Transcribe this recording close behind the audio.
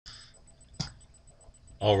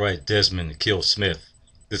All right, Desmond Kill Smith.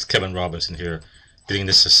 This is Kevin Robinson here, getting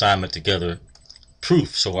this assignment together.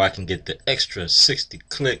 Proof so I can get the extra 60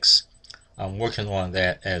 clicks. I'm working on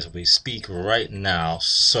that as we speak right now.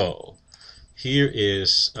 So here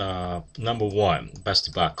is number one. Best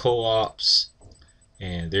to buy co-ops.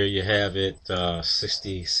 And there you have it.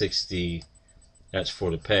 60. That's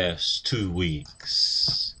for the past 2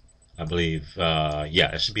 weeks. I believe,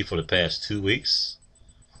 yeah, it should be for the past 2 weeks.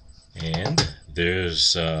 And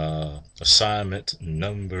there's assignment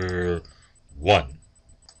number one.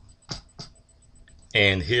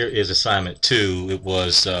 And here is assignment two. It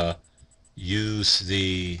was use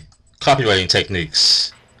the copywriting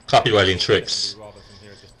techniques, copywriting tricks.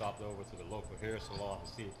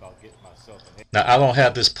 Now I don't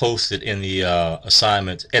have this posted in the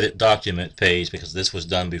assignment edit document page because this was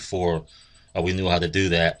done before we knew how to do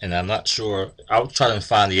that, and I'm not sure. I'll try to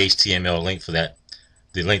find the HTML link for that,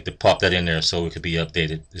 the link to pop that in there so it could be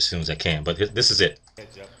updated as soon as I can. But this is it.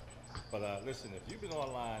 But listen, if you've been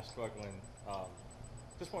online struggling,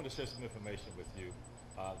 just wanted to share some information with you.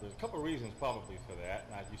 There's a couple of reasons probably for that.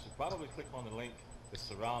 Now, you should probably click on the link that's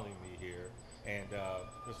surrounding me here, and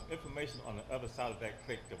there's some information on the other side of that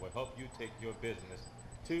click that will help you take your business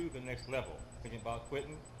to the next level. Thinking about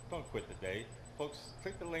quitting? Don't quit today. Folks,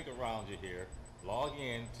 click the link around you here, log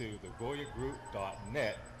in to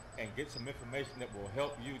thegoyagroup.net, and get some information that will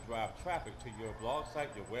help you drive traffic to your blog site,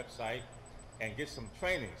 your website, and get some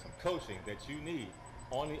training, some coaching that you need.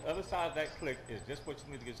 On the other side of that click is just what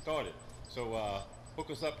you need to get started. So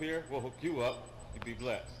hook us up here, we'll hook you up, you be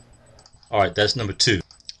blessed. Alright, that's number two.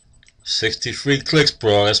 60 free clicks,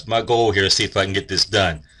 bro. That's my goal here. See if I can get this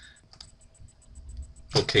done.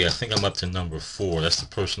 Okay, I think I'm up to number four. That's the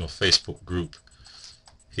personal Facebook group.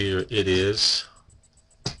 Here it is.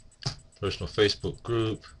 Personal Facebook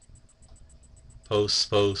group. Post,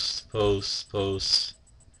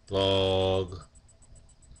 blog,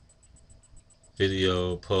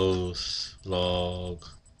 video, post, blog,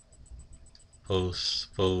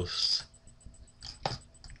 post,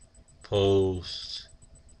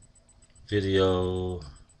 video,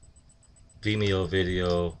 Vimeo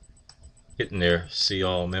video, hitting there. See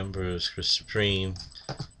all members, Chris Supreme.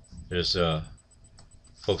 There's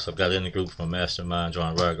folks I've got in the group from Mastermind.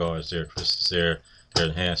 John Rygar is there, Chris is there,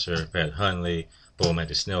 Jared Hanser, Pat Hunley, Bo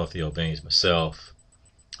Mandy Snell, Theo Baines, myself.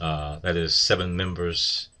 That is 7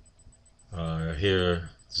 members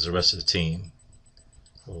here. This is the rest of the team.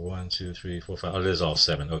 1, 2, 3, 4, 5. Oh, it is all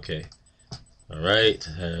 7. Okay. All right.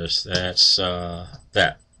 That's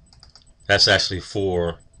that. That's actually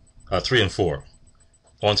 3 and 4.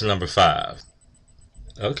 On to number 5.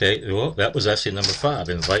 Okay. Well, that was actually number 5.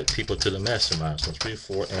 Invite people to the mastermind. So 3,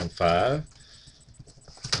 4, and 5.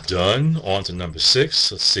 Done. On to number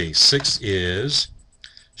 6. Let's see. 6 is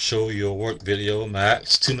show your work video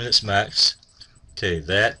max, 2 minutes max. Okay,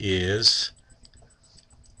 that is.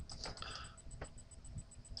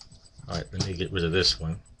 Alright, let me get rid of this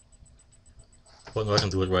one. Well, no, I can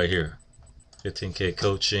do it right here. 15K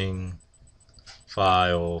coaching,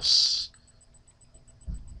 files,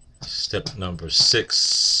 step number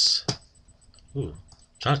 6. Ooh,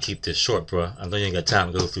 trying to keep this short, bro. I know you ain't got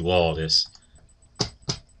time to go through all this.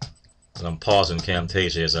 And I'm pausing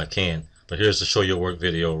Camtasia as I can. But here's the show your work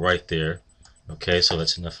video right there. Okay, so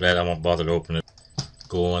that's enough of that. I won't bother to open it.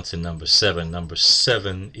 Go on to number 7. Number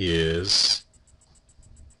 7 is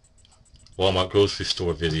Walmart grocery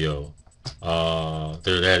store video.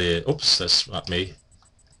 There that is. Oops, that's not me.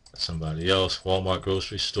 That's somebody else. Walmart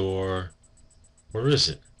grocery store. Where is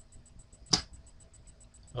it?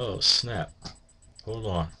 Oh, snap. Hold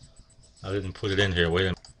on. I didn't put it in here. Wait a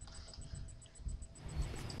minute.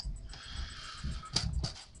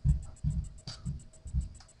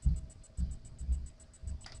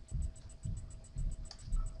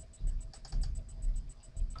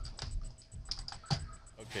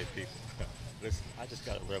 Okay, people, listen, I just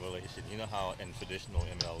got a revelation. You know how in traditional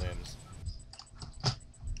MLMs...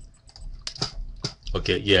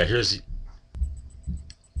 Okay, yeah, here's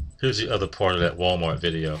the other part of that Walmart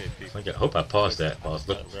video. Okay, people, I hope I paused that while I was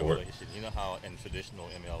looking for it. You know how in traditional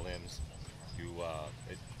MLMs,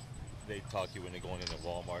 they talk you into going into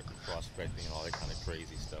Walmart and prospecting and all that kind of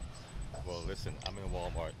crazy stuff. Well, listen, I'm in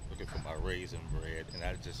Walmart looking for my raisin bread, and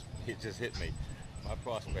it just hit me. My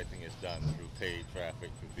prospecting is done through paid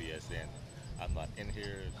traffic, through VSN. I'm not in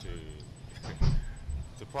here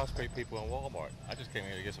to prospect people in Walmart. I just came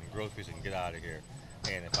here to get some groceries and get out of here.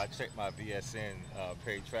 And if I check my VSN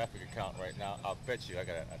paid traffic account right now, I'll bet you I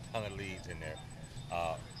got a ton of leads in there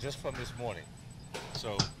just from this morning.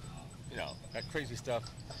 So, you know, that crazy stuff,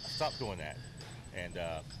 stop doing that. And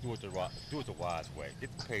do it the wise way.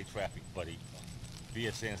 Get the paid traffic, buddy.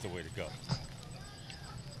 BSN's the way to go.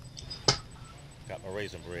 Got my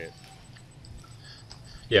raisin bread.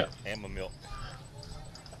 Yeah. And my milk.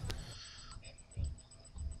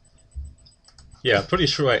 Yeah, I'm pretty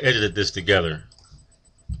sure I edited this together.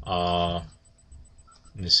 Let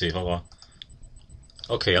me see, hold on.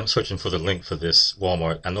 Okay, I'm searching for the link for this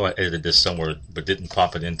Walmart. I know I edited this somewhere, but didn't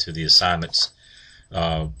pop it into the assignments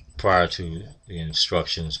prior to the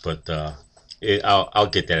instructions. But I'll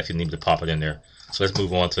get that if you need me to pop it in there. So let's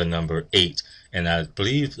move on to number 8. And I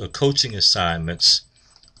believe the coaching assignments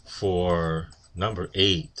for number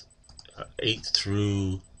 8, 8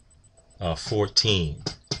 through 14.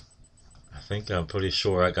 I'm pretty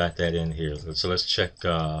sure I got that in here. So let's check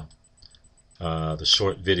the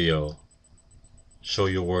short video. Show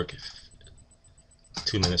your work,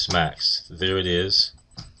 2 minutes max. There it is.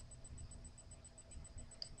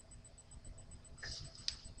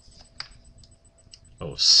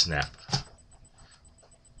 Oh snap.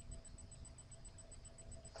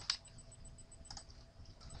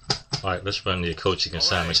 Alright, let's run the coaching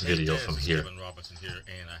assignments video from here. Kevin Robinson here,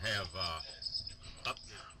 and I have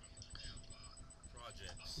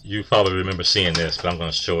you probably remember seeing this, but I'm going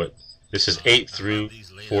to show it. This is 8 through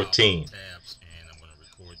 14. Tabs, and I'm going to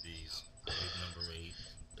record these. Number 8.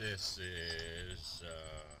 This is,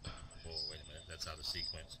 oh, wait a minute. That's out of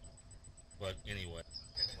sequence. But anyway.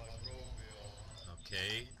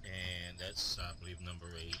 Okay, and that's, I believe, number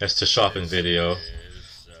 8. That's the shopping video.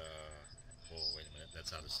 Is, oh, wait a minute.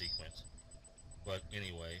 That's out of sequence. But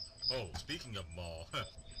anyway. Oh, speaking of mall.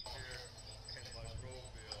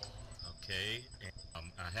 Okay, and,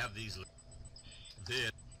 I have these.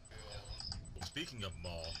 This. Speaking of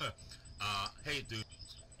mall, hey dude.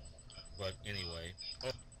 But anyway,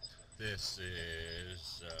 oh, this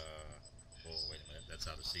is. Oh wait a minute, that's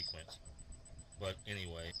out of sequence. But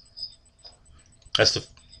anyway, that's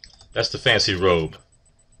the fancy robe.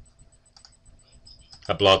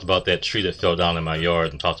 I blogged about that tree that fell down in my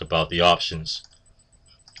yard and talked about the options.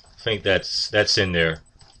 I think that's in there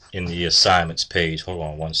in the assignments page. Hold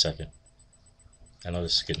on one second. I know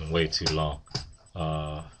this is getting way too long.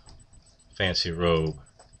 Fancy robe.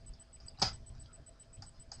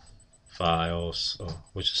 Files. Oh,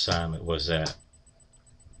 which assignment was that?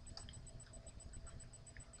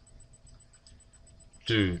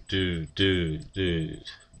 Dude.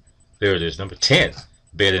 There it is, number 10.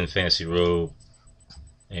 Bed and fancy robe.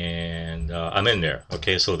 And I'm in there.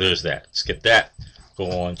 Okay, so there's that. Skip that.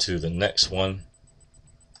 Go on to the next one.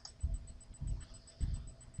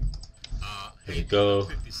 Here you go.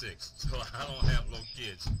 56, so I don't have little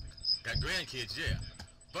kids. Got grandkids, yeah.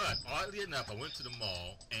 But oddly enough, I went to the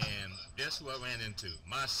mall, and guess who I ran into?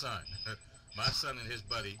 My son. My son and his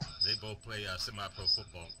buddy, they both play semi-pro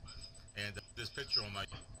football. And this picture on my...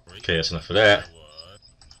 Okay, that's enough for that.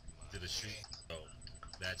 Did a shoot. So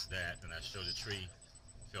that's that. And I showed the tree.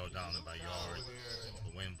 Fell down in my yard.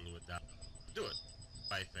 The wind blew it down. Do it.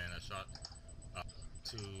 Wife, and I shot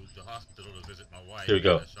to the hospital to visit my wife. Here we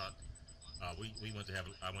go. We went to have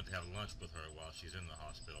I went to have lunch with her while she's in the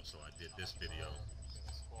hospital, so I did this video.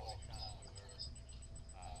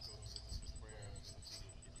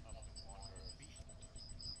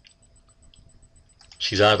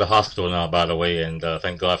 She's out of the hospital now, by the way, and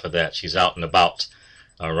thank God for that. She's out and about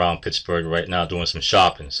around Pittsburgh right now doing some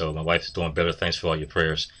shopping, so my wife's doing better. Thanks for all your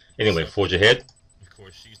prayers. Anyway, forge ahead. Of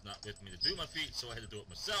course, she's not with me to do my feet, so I had to do it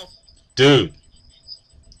myself. Dude,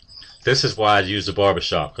 this is why I used the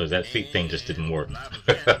barbershop, because that feet thing just didn't work. Live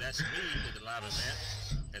event, that's me with the live event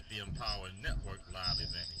at the Empower Network live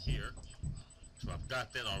event here. So I've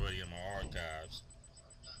got that already in my archives.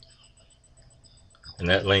 And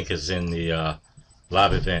that link is in the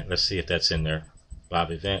live event. Let's see if that's in there.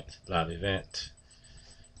 Live event.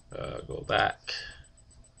 Go back.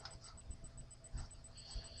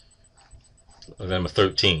 Number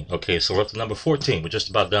 13. Okay, so we're up to number 14. We're just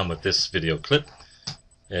about done with this video clip.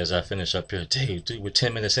 As I finish up here, dude, we're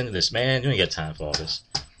 10 minutes into this, man. You ain't got time for all this.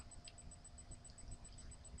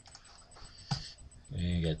 You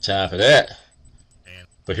ain't got time for that.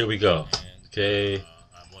 But here we go. Okay.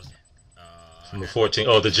 Number 14.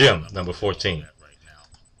 Oh, the gym. Number 14.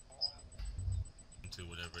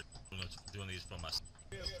 Doing these for myself.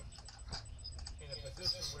 In a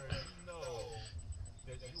position where you know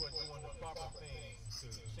that you are doing the proper things to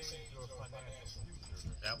change your financial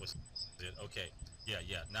future. That was it. Okay.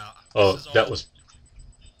 Yeah. Now. Oh, that was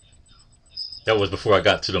before I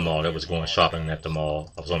got to the mall. That was going shopping at the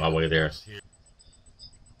mall. I was on my way there.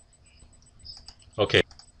 Okay.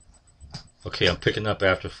 Okay, I'm picking up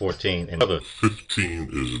after 14. And 15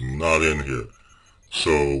 is not in here.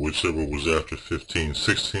 So whichever was after 15,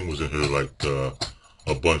 16 was in here like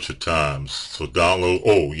a bunch of times. So download.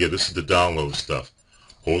 Oh yeah, this is the download stuff.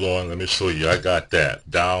 Hold on, let me show you. I got that.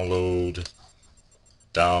 Download.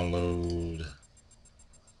 Downloads.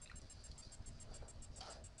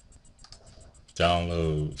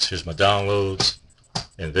 Here's my downloads.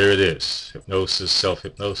 And there it is. Hypnosis,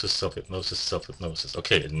 self-hypnosis, self-hypnosis, self-hypnosis.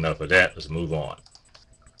 Okay, enough of that. Let's move on.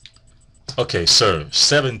 Okay, sir.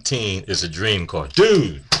 17 is a dream car.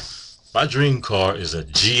 Dude, my dream car is a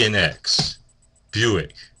GNX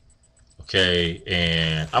Buick. Okay,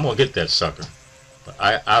 and I'm going to get that sucker.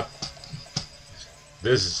 But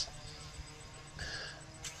this is...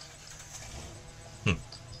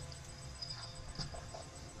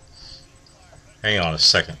 Hang on a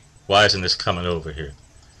second. Why isn't this coming over here?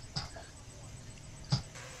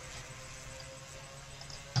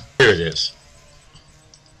 Here it is.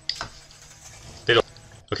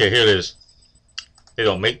 Okay, here it is. They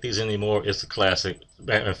don't make these anymore. It's a classic.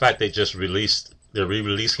 In fact, they're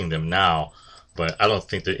re-releasing them now, but I don't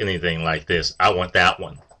think they're anything like this. I want that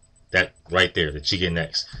one. That right there, the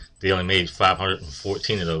GNX. They only made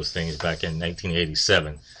 514 of those things back in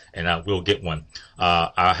 1987, and I will get one.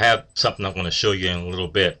 I have something I'm going to show you in a little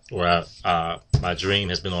bit where my dream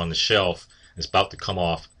has been on the shelf. It's about to come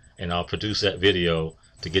off, and I'll produce that video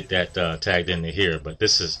to get that tagged into here. But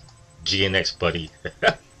this is GNX, buddy.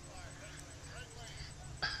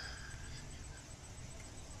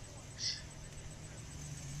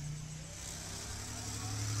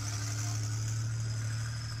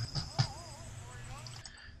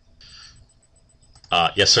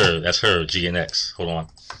 Yes, sir. That's her, GNX. Hold on.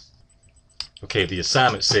 Okay, the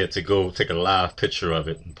assignment said to go take a live picture of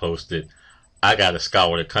it and post it. I got to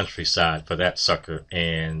scour the countryside for that sucker,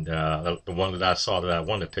 and the one that I saw that I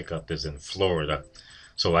wanted to pick up is in Florida.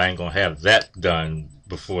 So I ain't going to have that done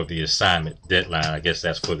before the assignment deadline. I guess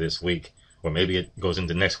that's for this week, or maybe it goes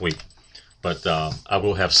into next week. But I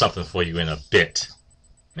will have something for you in a bit.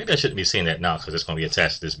 Maybe I shouldn't be saying that now because it's going to be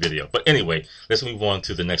attached to this video. But anyway, let's move on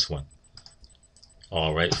to the next one.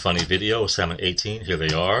 Alright, funny video, assignment 18, here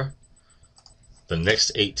they are. The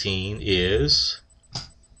next 18 is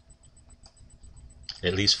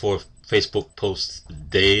at least 4 Facebook posts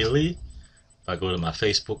daily. If I go to my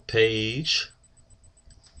Facebook page,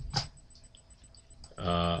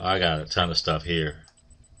 I got a ton of stuff here.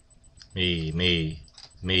 Me.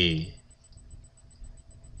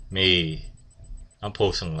 I'm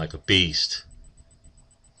posting like a beast.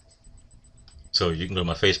 So you can go to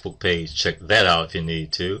my Facebook page, check that out if you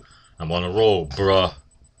need to. I'm on a roll, bruh.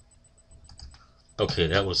 Okay,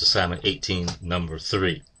 that was assignment 18, number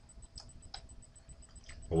 3.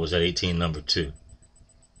 Or was that 18, number 2?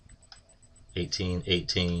 18.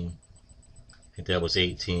 I think that was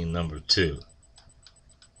 18, number 2.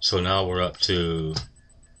 So now we're up to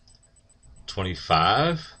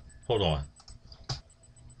 25. Hold on.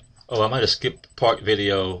 Oh, I might have skipped part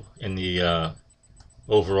video in the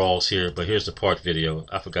overalls here, but here's the part video.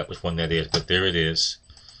 I forgot which one that is, but there it is.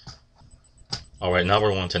 Alright, now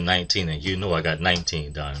we're on to 19, and you know I got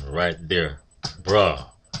 19 done right there. Bruh.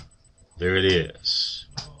 There it is.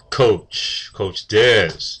 Coach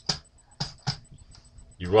Dez.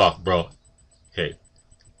 You rock, bro. Okay.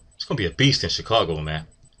 It's gonna be a beast in Chicago, man.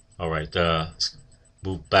 Alright, let's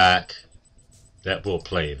move back. That will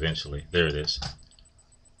play eventually. There it is.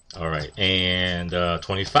 Alright, and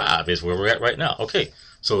 25 is where we're at right now. Okay,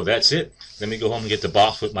 so that's it. Let me go home and get the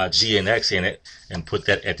box with my GNX in it and put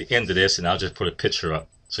that at the end of this, and I'll just put a picture up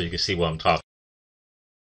so you can see what I'm talking.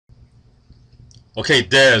 Okay,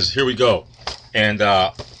 Dez, here we go. And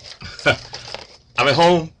I'm at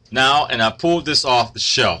home now, and I pulled this off the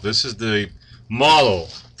shelf. This is the model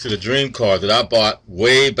to the dream car that I bought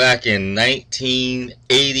way back in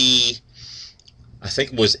 1980. I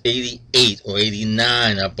think it was 88 or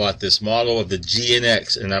 89. I bought this model of the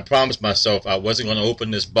GNX, and I promised myself I wasn't going to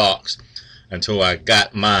open this box until I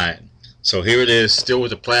got mine. So here it is, still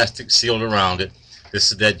with the plastic sealed around it.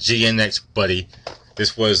 This is that GNX, buddy.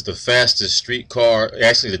 This was the fastest street car.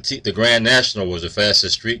 Actually, the Grand National was the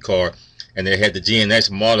fastest street car, and they had the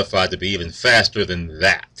GNX modified to be even faster than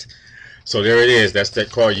that. So there it is. That's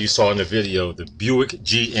that car you saw in the video, the Buick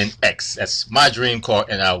GNX. That's my dream car,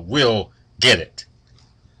 and I will get it.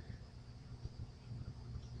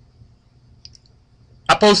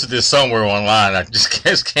 I posted this somewhere online. I just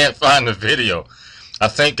can't find the video. I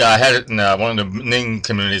think I had it in one of the Ning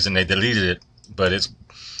communities and they deleted it, but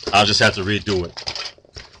I'll just have to redo it.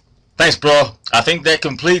 Thanks, bro. I think that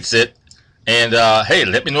completes it. And hey,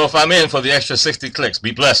 let me know if I'm in for the extra 60 clicks.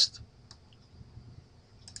 Be blessed.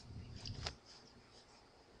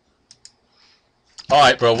 All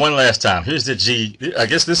right, bro. One last time. Here's the G. I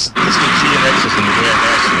guess this is the GNXs and the Grand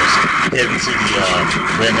Nationals heading to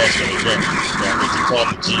the Grand National event. Yeah, we can call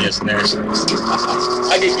them the GS Nationals.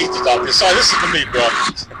 I get geeked about this. Sorry, this is for me, bro.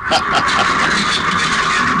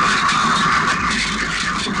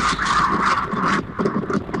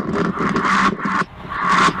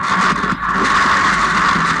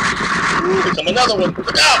 Ooh, here come another one.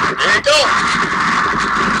 Look out! There you go.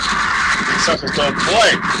 Suckers don't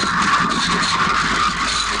play.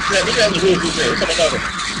 Yeah, look at the hood there. Here come another.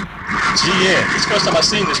 GN. It's the first time I've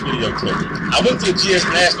seen this video clip. I went to the GS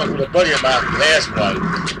National with a buddy of mine who has one.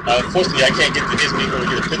 Unfortunately, I can't get to his vehicle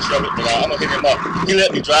to get a picture of it, but I'm going to hit him up. He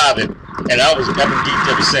let me drive it, and I've been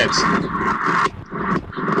geeked ever since.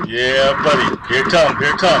 Yeah, buddy. Here it come.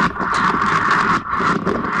 Here it come.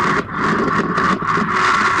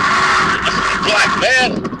 Black,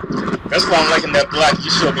 man. That's why I'm liking that black.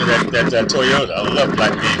 You showed me that Toyota. I love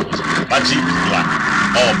black vehicles. My Jeep is black.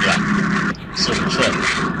 All black. Silver trim.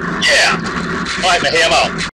 Yeah! Alright, man, hey, I'm out.